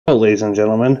Oh, ladies and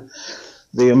gentlemen,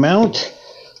 the amount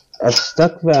of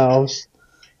stuck valves,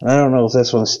 and I don't know if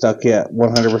this one's stuck yet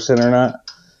 100% or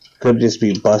not, could just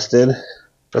be busted,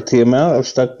 but the amount of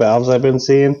stuck valves I've been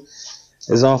seeing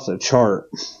is off the chart.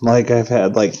 Like I've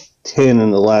had like 10 in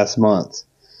the last month.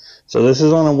 So this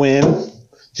is on a wind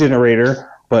generator,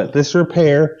 but this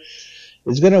repair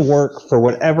is going to work for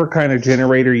whatever kind of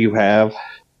generator you have.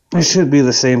 It should be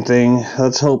the same thing.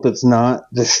 Let's hope it's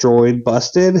not destroyed,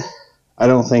 busted. I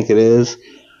don't think it is.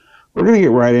 We're going to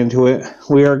get right into it.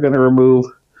 We are going to remove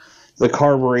the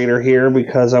carburetor here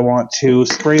because I want to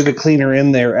spray the cleaner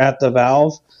in there at the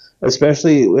valve,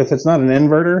 especially if it's not an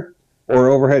inverter or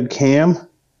overhead cam.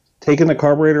 Taking the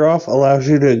carburetor off allows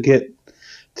you to get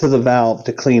to the valve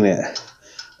to clean it.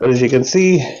 But as you can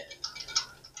see,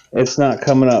 it's not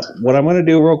coming up. What I'm going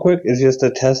to do real quick is just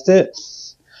to test it.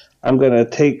 I'm going to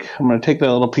take that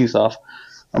little piece off.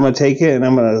 I'm going to take it and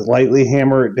I'm going to lightly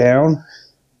hammer it down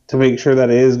to make sure that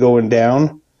it is going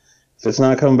down. If it's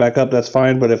not coming back up, that's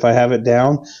fine, but if I have it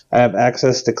down, I have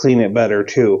access to clean it better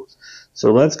too.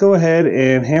 So let's go ahead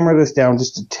and hammer this down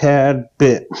just a tad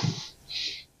bit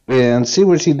and see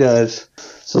what she does.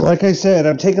 So like I said,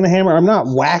 I'm taking the hammer, I'm not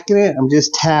whacking it, I'm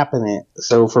just tapping it.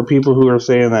 So for people who are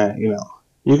saying that, you know,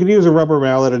 you could use a rubber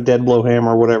mallet, a dead blow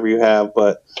hammer, whatever you have,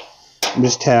 but I'm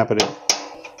just tapping it.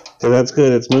 So that's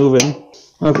good, it's moving.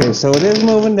 Okay, so it is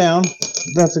moving down.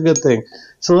 That's a good thing.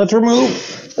 So let's remove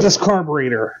this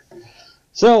carburetor.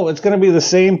 So it's going to be the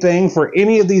same thing for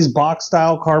any of these box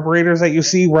style carburetors that you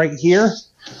see right here.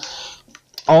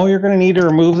 All you're going to need to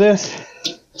remove this,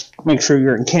 make sure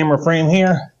you're in camera frame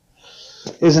here,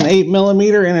 is an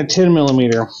 8mm and a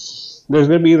 10mm. There's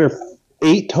going to be either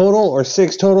 8 total or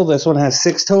 6 total. This one has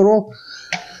 6 total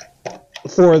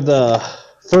for the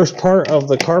first part of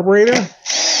the carburetor.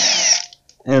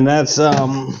 And that's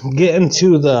getting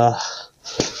the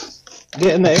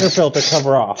air filter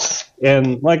cover off.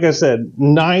 And like I said,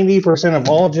 90% of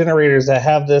all generators that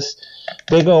have this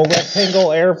big old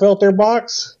rectangle air filter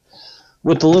box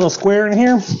with the little square in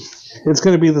here, it's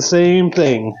going to be the same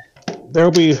thing. There will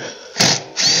be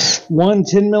one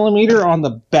 10mm on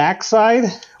the back side,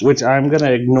 which I'm going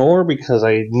to ignore because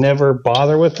I never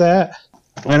bother with that.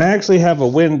 And I actually have a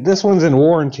Win. This one's in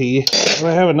warranty.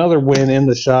 I have another Win in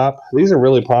the shop. These are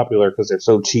really popular because they're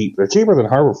so cheap. They're cheaper than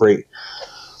Harbor Freight.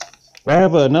 I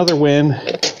have another Win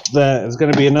that is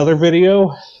going to be another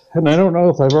video, and I don't know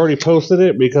if I've already posted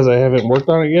it because I haven't worked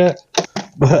on it yet.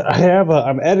 But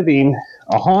I'm editing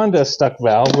a Honda stuck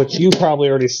valve, which you probably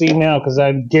already seen now because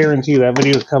I guarantee that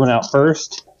video is coming out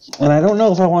first. And I don't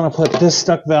know if I want to put this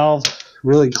stuck valve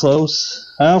really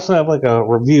close. I also have like a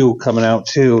review coming out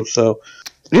too, so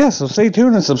yeah, so stay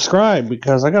tuned and subscribe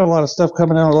because I got a lot of stuff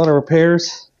coming out, a lot of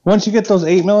repairs. Once you get those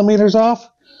 8mm off,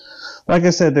 like I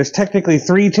said, there's technically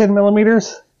 3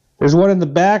 10mm. There's one in the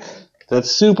back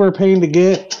that's super pain to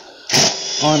get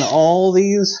on all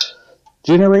these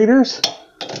generators.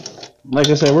 Like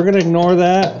I said, we're going to ignore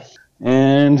that.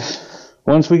 And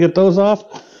once we get those off,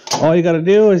 all you got to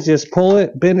do is just pull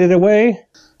it, bend it away.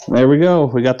 There we go.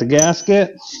 We got the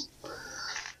gasket.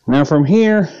 Now from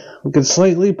here, we can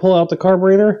slightly pull out the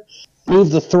carburetor, move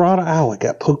the throttle. Ow, I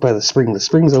got poked by the spring. The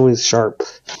spring's always sharp.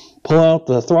 Pull out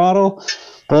the throttle,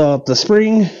 pull out the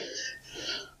spring,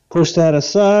 push that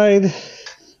aside.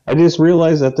 I just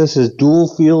realized that this is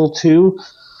dual fuel too,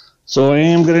 so I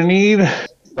am going to need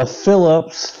a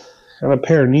Phillips and a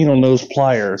pair of needle nose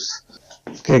pliers.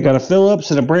 Okay, got a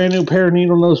Phillips and a brand new pair of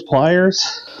needle nose pliers.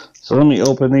 So let me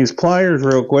open these pliers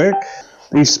real quick.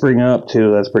 These spring up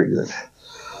too, that's pretty good.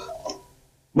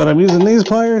 But I'm using these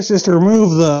pliers just to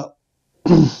remove the,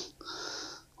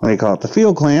 what do you call it, the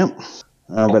fuel clamp.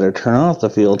 I better turn off the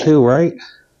fuel too, right?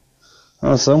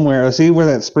 Oh, somewhere. I see where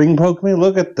that spring poked me.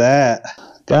 Look at that.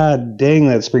 God dang,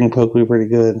 that spring poked me pretty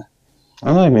good.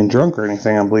 I'm not even drunk or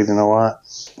anything. I'm bleeding a lot.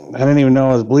 I didn't even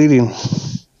know I was bleeding.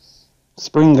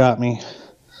 Spring got me.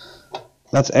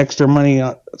 That's extra money.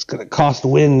 It's going to cost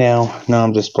Win now. No,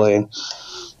 I'm just playing.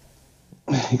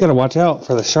 You got to watch out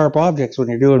for the sharp objects when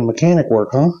you're doing mechanic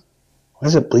work, huh? Why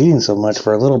is it bleeding so much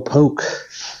for a little poke?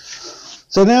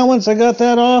 So now once I got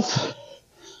that off,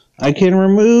 I can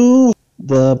remove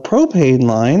the propane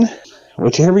line,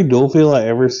 which every dual fuel I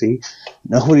ever see,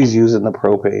 nobody's using the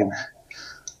propane.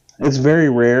 It's very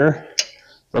rare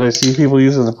that I see people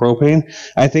using the propane.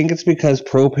 I think it's because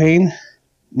propane,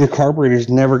 the carburetor is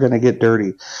never going to get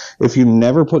dirty. If you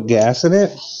never put gas in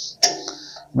it,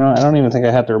 no, I don't even think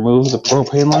I have to remove the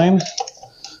propane line.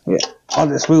 Yeah, I'll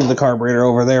just move the carburetor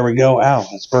over. There we go. Ow,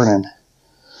 it's burning.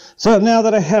 So now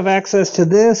that I have access to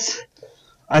this,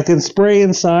 I can spray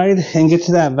inside and get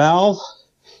to that valve.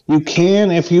 You can,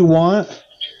 if you want,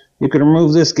 you can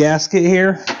remove this gasket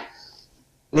here,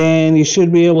 and you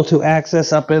should be able to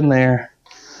access up in there.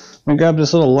 I'm gonna grab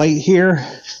this little light here,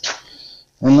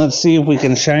 and let's see if we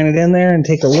can shine it in there and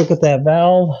take a look at that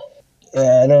valve.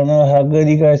 Yeah, I don't know how good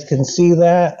you guys can see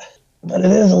that, but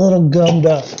it is a little gummed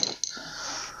up.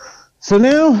 So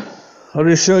now, I'll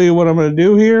just show you what I'm going to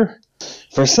do here.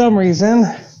 For some reason,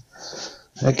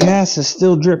 the gas is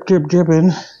still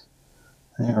dripping.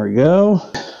 There we go.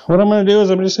 What I'm going to do is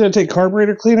I'm just going to take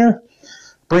carburetor cleaner,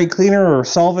 brake cleaner, or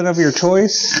solvent of your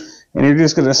choice, and you're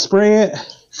just going to spray it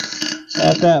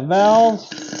at that valve,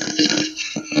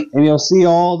 and you'll see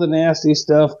all the nasty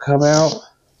stuff come out.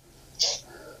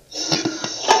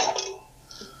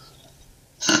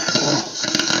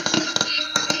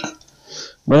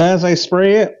 But as I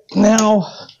spray it, now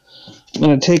I'm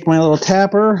going to take my little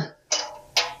tapper.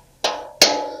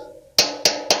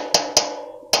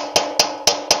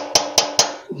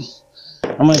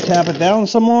 I'm going to tap it down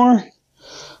some more.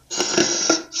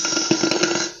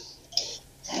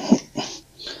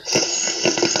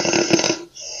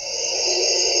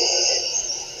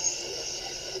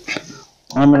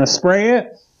 I'm going to spray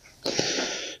it.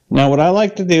 Now what I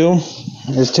like to do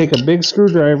is take a big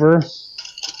screwdriver,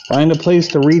 find a place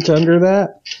to reach under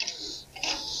that.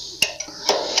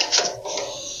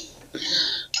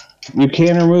 You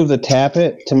can remove the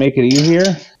tappet to make it easier.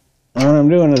 And what I'm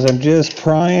doing is I'm just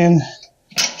prying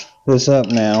this up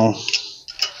now.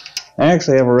 I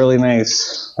actually have a really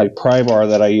nice pry bar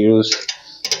that I use.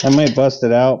 I might bust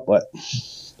it out, but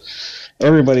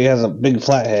everybody has a big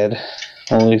flathead.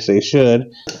 Or at least they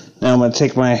should. Now I'm going to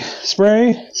take my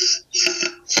spray.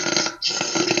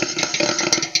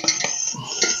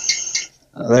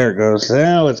 There it goes.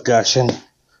 Now it's gushing.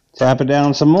 Tap it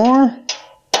down some more.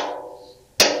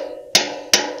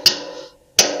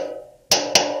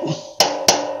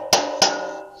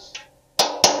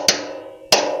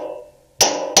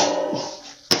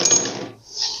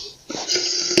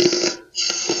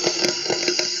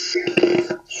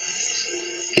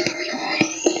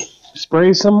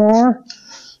 Spray some more.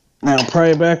 Now pry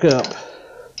it back up.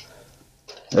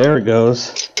 There it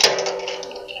goes.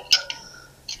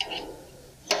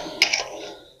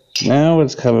 Now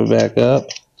it's coming back up.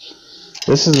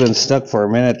 This has been stuck for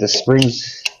a minute. The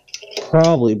spring's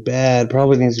probably bad.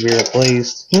 Probably needs to be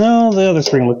replaced. No, the other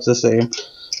spring looks the same.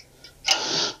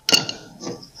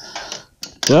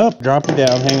 Oh, drop it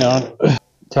down. Hang on.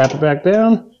 Tap it back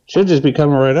down. Should just be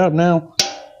coming right up now.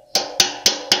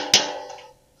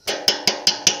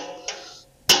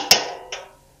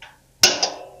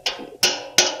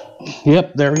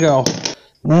 Yep, there we go.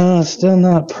 No, it's still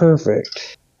not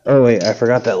perfect. Oh wait, I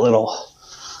forgot that little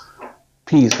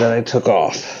piece that I took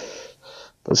off.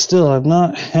 But still, I'm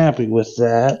not happy with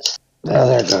that. Oh,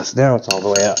 there it goes. Now it's all the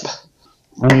way up.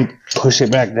 Let me push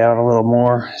it back down a little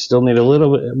more. Still need a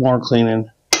little bit more cleaning.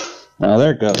 Now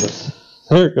there it goes.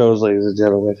 There it goes, ladies and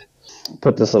gentlemen.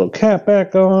 Put this little cap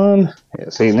back on. Yeah,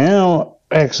 see, now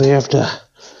I actually have to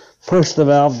push the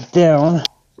valve down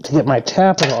to get my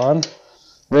tappet on.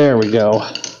 There we go.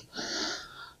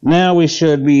 Now we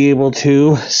should be able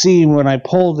to see when I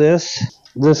pull this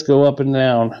go up and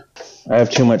down. I have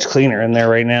too much cleaner in there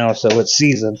right now, so it's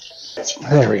seasoned.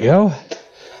 There we go.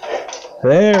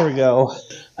 There we go.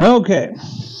 Okay.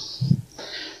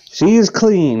 She is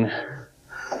clean.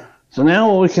 So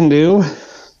now what we can do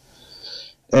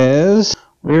is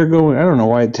we're going, I don't know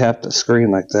why I tapped the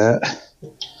screen like that.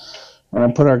 We're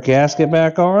going to put our gasket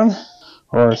back on,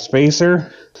 or our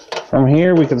spacer. From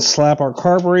here, we can slap our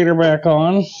carburetor back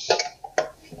on.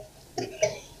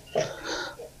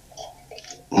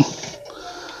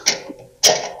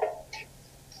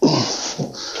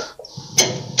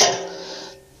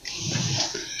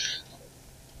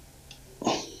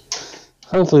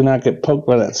 Hopefully not get poked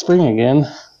by that spring again.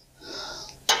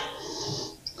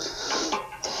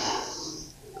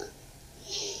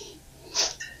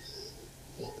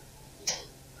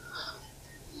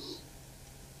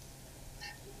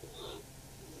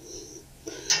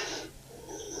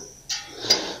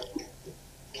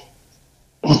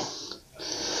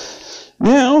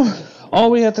 Now,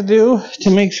 all we have to do to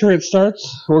make sure it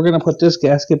starts, we're going to put this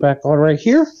gasket back on right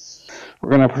here. We're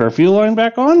going to put our fuel line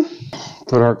back on,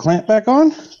 put our clamp back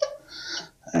on.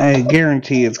 I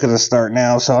guarantee it's going to start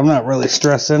now, so I'm not really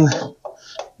stressing,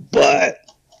 but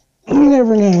you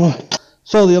never know.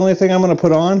 So the only thing I'm going to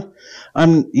put on,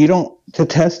 to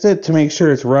test it, to make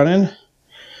sure it's running,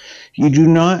 you do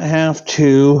not have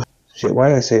to, why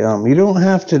did I say you don't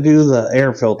have to do the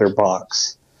air filter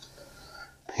box.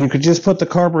 You could just put the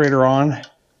carburetor on,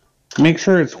 make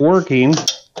sure it's working,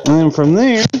 and then from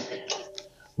there,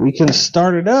 we can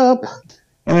start it up,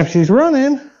 and if she's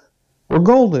running, we're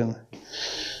golden.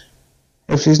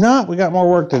 If she's not, we got more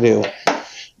work to do.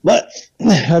 But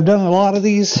I've done a lot of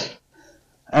these.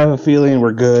 I have a feeling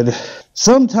we're good.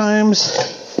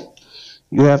 Sometimes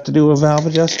you have to do a valve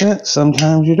adjustment.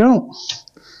 Sometimes you don't.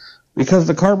 Because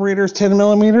the carburetor is 10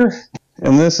 millimeter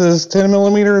and this is 10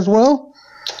 millimeter as well,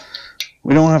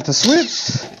 we don't have to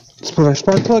switch. Let's put our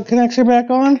spark plug connection back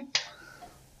on.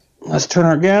 Let's turn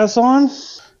our gas on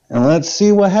and let's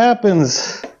see what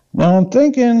happens. Now I'm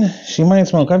thinking she might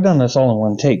smoke. I've done this all in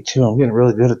one take too. I'm getting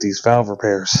really good at these valve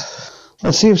repairs.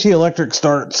 Let's see if she electric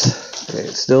starts. Okay,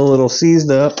 it's still a little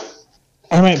seized up.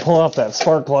 I might pull off that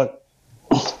spark plug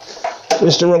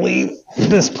just to relieve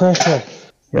this pressure.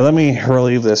 Yeah, let me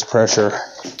relieve this pressure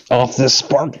off this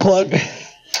spark plug.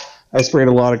 I sprayed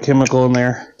a lot of chemical in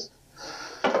there.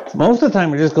 Most of the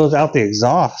time it just goes out the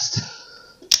exhaust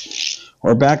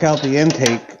or back out the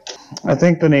intake. I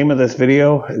think the name of this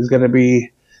video is going to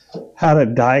be how to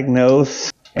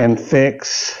diagnose and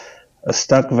fix a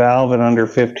stuck valve in under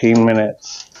 15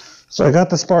 minutes. So I got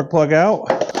the spark plug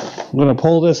out. I'm going to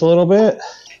pull this a little bit.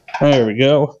 There we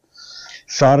go.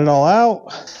 Shot it all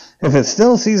out. If it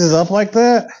still seizes up like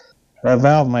that, that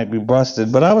valve might be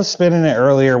busted. But I was spinning it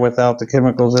earlier without the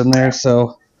chemicals in there,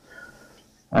 so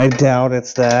I doubt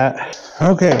it's that.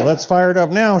 Okay, let's fire it up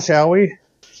now, shall we?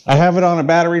 I have it on a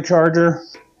battery charger.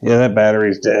 Yeah, that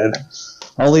battery's dead.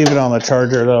 I'll leave it on the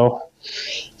charger, though.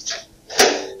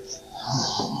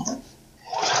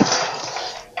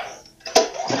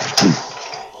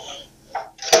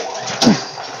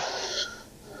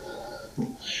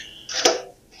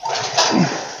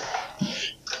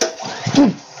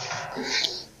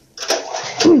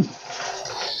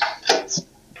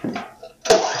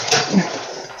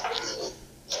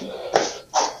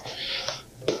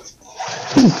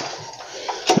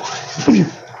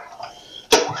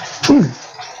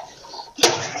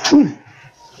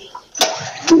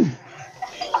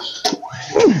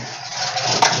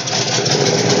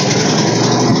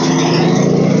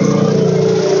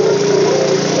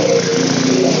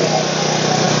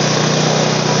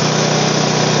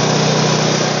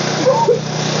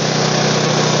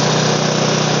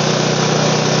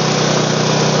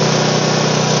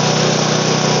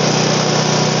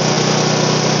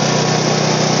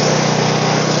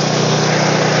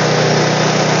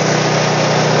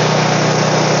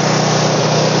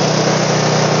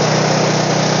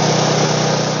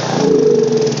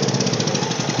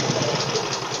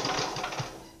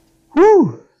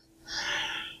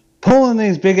 Pulling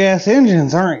these big ass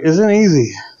engines isn't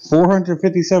easy.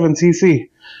 457 cc.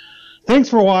 Thanks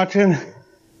for watching.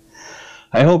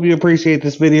 I hope you appreciate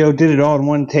this video. Did it all in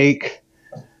one take.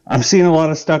 I'm seeing a lot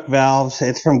of stuck valves.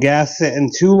 It's from gas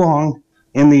sitting too long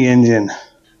in the engine.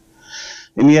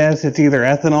 And yes, it's either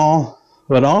ethanol,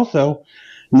 but also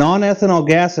non-ethanol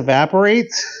gas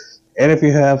evaporates. And if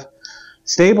you have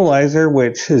stabilizer,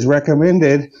 which is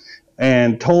recommended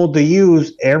and told to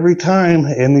use every time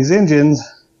in these engines,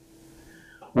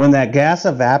 when that gas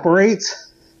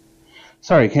evaporates,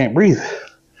 sorry, I can't breathe,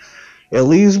 it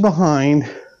leaves behind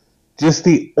just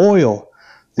the oil.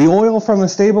 The oil from the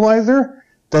stabilizer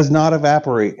does not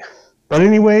evaporate. But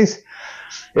anyways,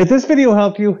 if this video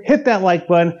helped you, hit that like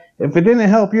button. If it didn't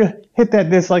help you, hit that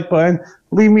dislike button.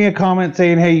 Leave me a comment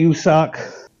saying, hey, you suck.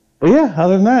 But yeah,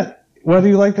 other than that, whether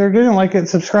you liked it or didn't like it,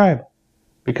 subscribe.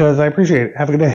 Because I appreciate it. Have a good day.